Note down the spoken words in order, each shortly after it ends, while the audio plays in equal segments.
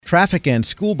Traffic and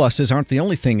school buses aren't the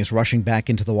only things rushing back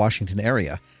into the Washington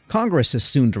area. Congress is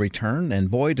soon to return,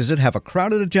 and boy, does it have a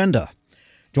crowded agenda.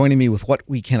 Joining me with what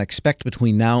we can expect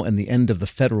between now and the end of the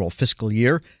federal fiscal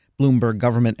year, Bloomberg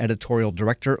Government Editorial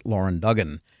Director Lauren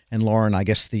Duggan. And Lauren, I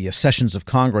guess the sessions of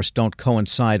Congress don't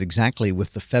coincide exactly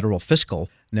with the federal fiscal.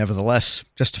 Nevertheless,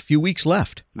 just a few weeks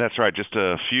left. That's right. Just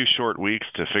a few short weeks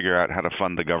to figure out how to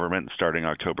fund the government starting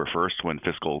October 1st when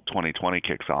fiscal 2020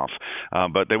 kicks off.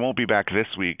 But they won't be back this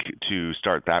week to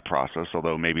start that process,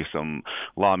 although maybe some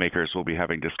lawmakers will be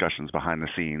having discussions behind the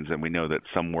scenes. And we know that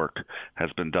some work has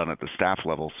been done at the staff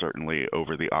level, certainly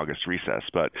over the August recess.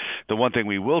 But the one thing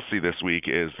we will see this week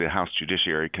is the House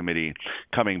Judiciary Committee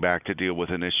coming back to deal with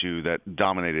an issue that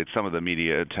dominated some of the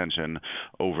media attention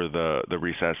over the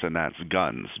recess, and that's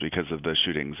guns. Because of the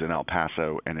shootings in El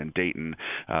Paso and in Dayton.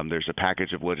 There's a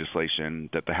package of legislation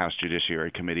that the House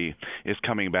Judiciary Committee is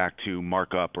coming back to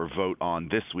mark up or vote on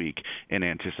this week in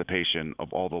anticipation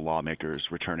of all the lawmakers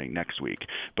returning next week.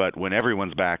 But when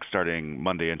everyone's back starting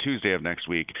Monday and Tuesday of next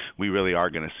week, we really are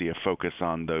going to see a focus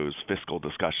on those fiscal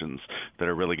discussions that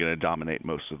are really going to dominate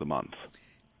most of the month.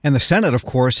 And the Senate, of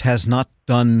course, has not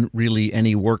done really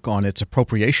any work on its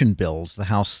appropriation bills. The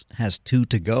House has 2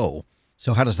 to go.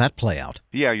 So how does that play out?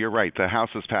 Yeah, you're right. The House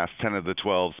has passed 10 of the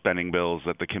 12 spending bills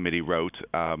that the committee wrote,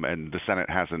 and the Senate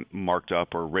hasn't marked up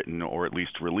or written or at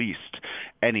least released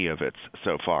any of it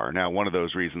so far. Now, one of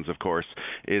those reasons, of course,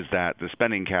 is that the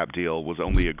spending cap deal was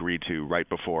only agreed to right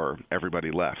before everybody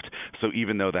left. So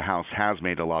even though the House has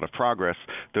made a lot of progress,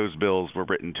 those bills were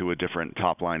written to a different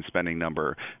top-line spending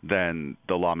number than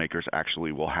the lawmakers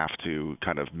actually will have to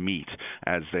kind of meet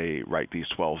as they write these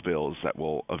 12 bills that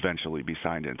will eventually be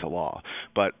signed into law.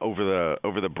 But over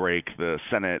the break, the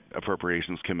Senate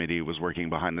Appropriations Committee was working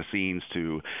behind the scenes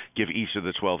to give each of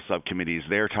the 12 subcommittees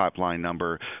their top line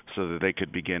number so that they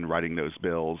could begin writing those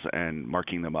bills and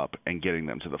marking them up and getting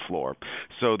them to the floor.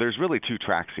 So there's really 2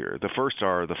 tracks here. The first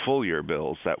are the full year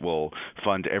bills that will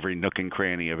fund every nook and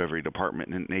cranny of every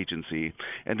department and agency.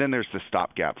 And then there's the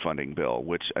stopgap funding bill,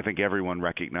 which I think everyone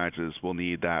recognizes will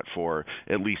need that for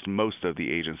at least most of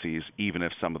the agencies, even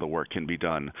if some of the work can be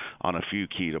done on a few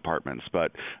key departments.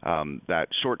 But that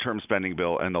short-term spending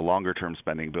bill and the longer-term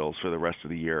spending bills for the rest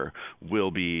of the year will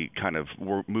be kind of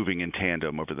moving in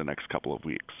tandem over the next couple of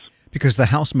weeks. Because the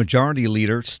House Majority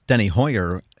Leader, Steny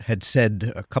Hoyer, had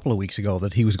said a couple of weeks ago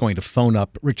that he was going to phone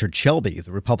up Richard Shelby,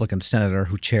 the Republican senator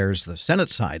who chairs the Senate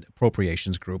side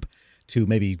appropriations group, to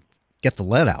maybe get the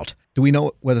lead out. Do we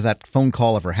know whether that phone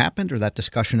call ever happened or that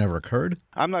discussion ever occurred?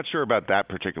 I'm not sure about that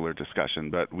particular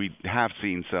discussion, but we have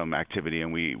seen some activity,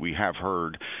 and we have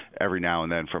heard every now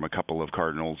and then from a couple of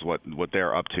cardinals what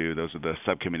they're up to. Those are the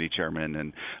subcommittee chairmen,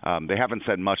 and they haven't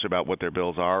said much about what their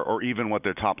bills are or even what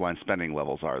their top-line spending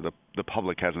levels are. The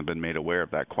public hasn't been made aware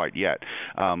of that quite yet.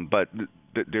 But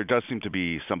there does seem to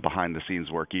be some behind-the-scenes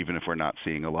work, even if we're not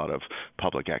seeing a lot of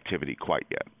public activity quite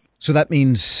yet. So that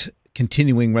means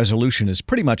continuing resolution is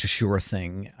pretty much a sure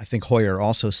thing. I think Hoyer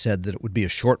also said that it would be a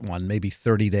short one, maybe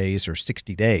 30 days or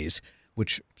 60 days,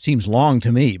 which seems long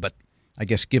to me. But I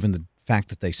guess given the fact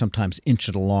that they sometimes inch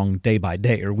it along day by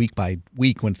day or week by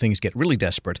week when things get really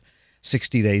desperate,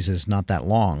 60 days is not that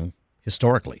long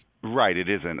historically. Right, it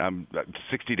isn't.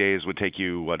 60 days would take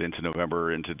you, into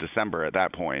November, into December at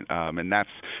that point. And that's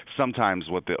sometimes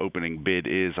what the opening bid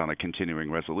is on a continuing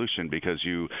resolution, because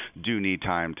you do need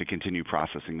time to continue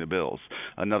processing the bills.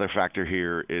 Another factor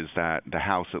here is that the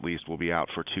House, at least, will be out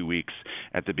for 2 weeks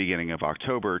at the beginning of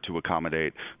October to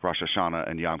accommodate Rosh Hashanah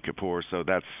and Yom Kippur. So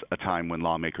that's a time when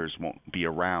lawmakers won't be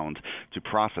around to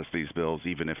process these bills,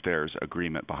 even if there's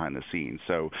agreement behind the scenes.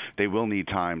 So they will need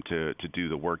time to do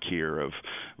the work here of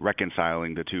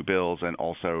reconciling the 2 bills and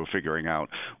also figuring out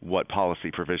what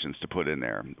policy provisions to put in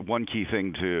there. One key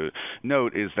thing to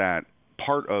note is that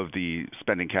part of the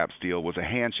spending caps deal was a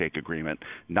handshake agreement,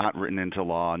 not written into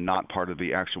law, not part of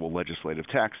the actual legislative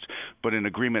text, but an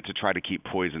agreement to try to keep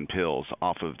poison pills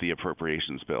off of the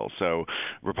appropriations bill. So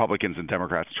Republicans and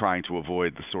Democrats trying to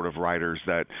avoid the sort of riders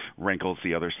that wrinkles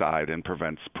the other side and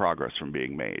prevents progress from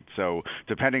being made. So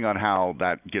depending on how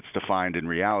that gets defined in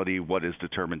reality, what is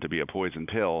determined to be a poison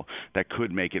pill, that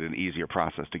could make it an easier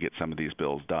process to get some of these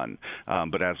bills done.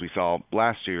 But as we saw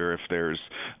last year, if there's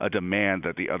a demand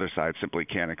that the other side simply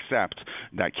can't accept,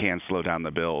 that can slow down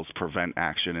the bills, prevent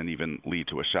action, and even lead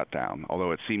to a shutdown.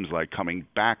 Although it seems like coming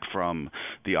back from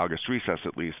the August recess,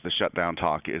 at least, the shutdown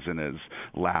talk isn't as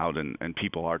loud, and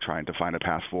people are trying to find a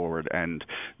path forward and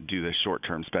do this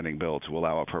short-term spending bill to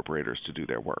allow appropriators to do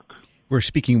their work. We're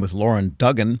speaking with Lauren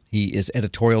Duggan. He is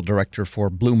editorial director for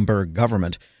Bloomberg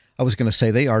Government. I was going to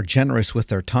say they are generous with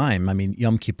their time. I mean,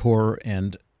 Yom Kippur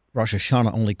and Rosh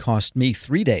Hashanah only cost me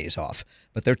 3 days off,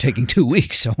 but they're taking 2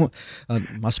 weeks, so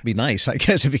it must be nice, I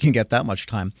guess, if you can get that much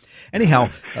time. Anyhow,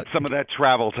 some of that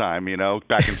travel time,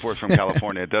 back and forth from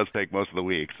California, it does take most of the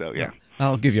week. So yeah.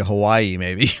 I'll give you Hawaii,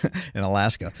 maybe, in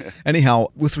Alaska. Anyhow,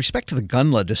 with respect to the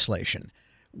gun legislation,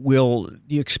 will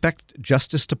you expect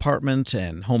Justice Department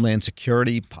and Homeland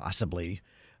Security, possibly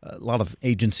a lot of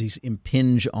agencies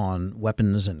impinge on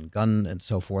weapons and gun and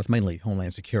so forth, mainly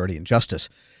Homeland Security and Justice?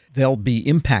 They'll be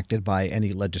impacted by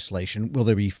any legislation. Will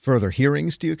there be further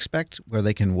hearings, do you expect, where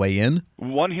they can weigh in?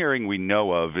 One hearing we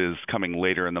know of is coming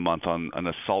later in the month on an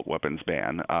assault weapons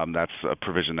ban. That's a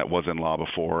provision that was in law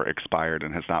before, expired,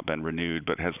 and has not been renewed,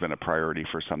 but has been a priority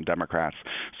for some Democrats.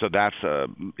 So that's a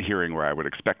hearing where I would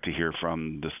expect to hear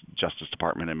from the Justice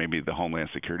Department and maybe the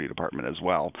Homeland Security Department as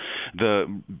well. The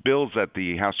bills that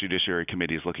the House Judiciary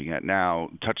Committee is looking at now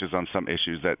touches on some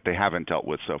issues that they haven't dealt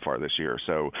with so far this year.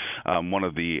 So one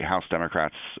of the House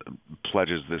Democrats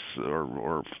pledges this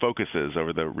or focuses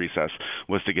over the recess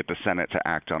was to get the Senate to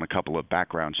act on a couple of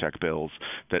background check bills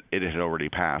that it had already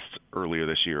passed earlier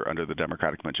this year under the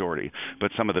Democratic majority. But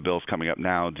some of the bills coming up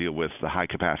now deal with the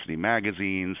high-capacity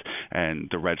magazines and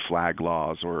the red flag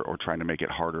laws or trying to make it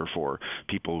harder for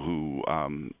people who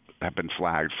have been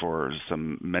flagged for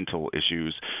some mental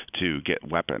issues to get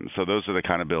weapons. So those are the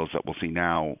kind of bills that we'll see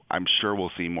now. I'm sure we'll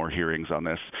see more hearings on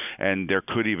this, and there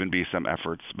could even be some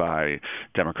efforts by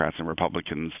Democrats and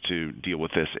Republicans to deal with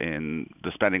this in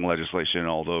the spending legislation,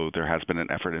 although there has been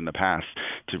an effort in the past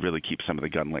to really keep some of the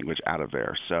gun language out of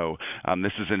there. So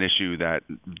this is an issue that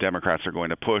Democrats are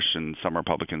going to push, and some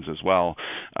Republicans as well,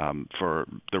 for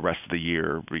the rest of the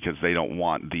year, because they don't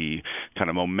want the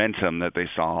kind of momentum that they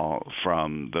saw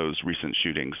from those recent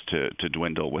shootings to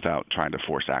dwindle without trying to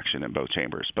force action in both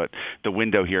chambers. But the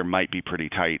window here might be pretty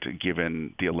tight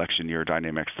given the election year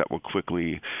dynamics that will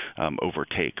quickly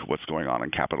overtake what's going on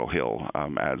in Capitol Hill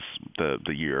as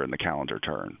the year and the calendar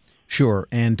turn. Sure.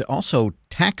 And also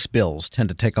tax bills tend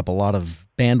to take up a lot of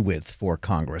bandwidth for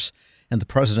Congress. And the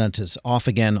president is off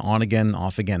again, on again,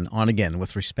 off again, on again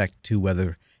with respect to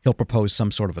whether he'll propose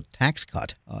some sort of a tax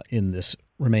cut in this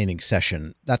remaining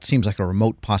session. That seems like a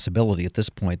remote possibility at this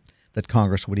point that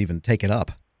Congress would even take it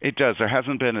up. It does. There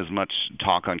hasn't been as much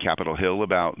talk on Capitol Hill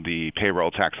about the payroll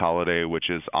tax holiday, which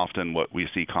is often what we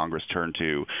see Congress turn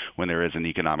to when there is an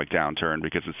economic downturn,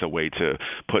 because it's a way to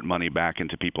put money back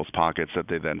into people's pockets that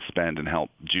they then spend and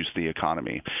help juice the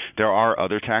economy. There are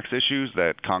other tax issues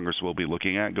that Congress will be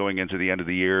looking at going into the end of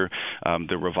the year,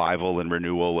 the revival and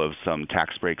renewal of some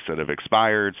tax breaks that have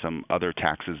expired, some other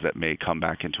taxes that may come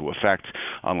back into effect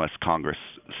unless Congress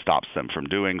stops them from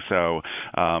doing so,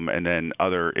 and then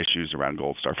other issues around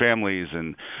Gold Star families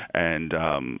and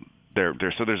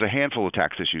so there's a handful of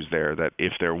tax issues there that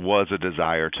if there was a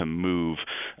desire to move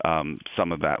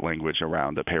some of that language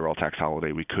around the payroll tax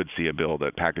holiday, we could see a bill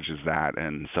that packages that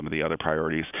and some of the other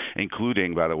priorities,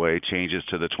 including, by the way, changes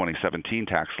to the 2017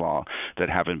 tax law that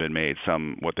haven't been made,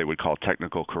 some what they would call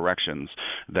technical corrections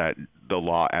that the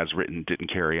law as written didn't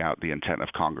carry out the intent of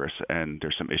Congress, and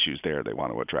there's some issues there they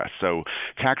want to address. So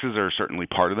taxes are certainly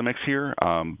part of the mix here,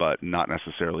 but not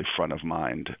necessarily front of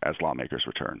mind as lawmakers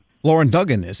return. Lauren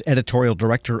Duggan is editorial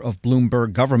director of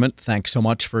Bloomberg Government. Thanks so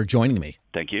much for joining me.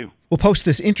 Thank you. We'll post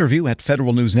this interview at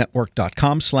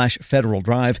federalnewsnetwork.com/Federal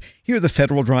Drive. Hear the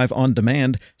Federal Drive on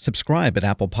demand. Subscribe at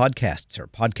Apple Podcasts or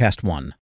Podcast One.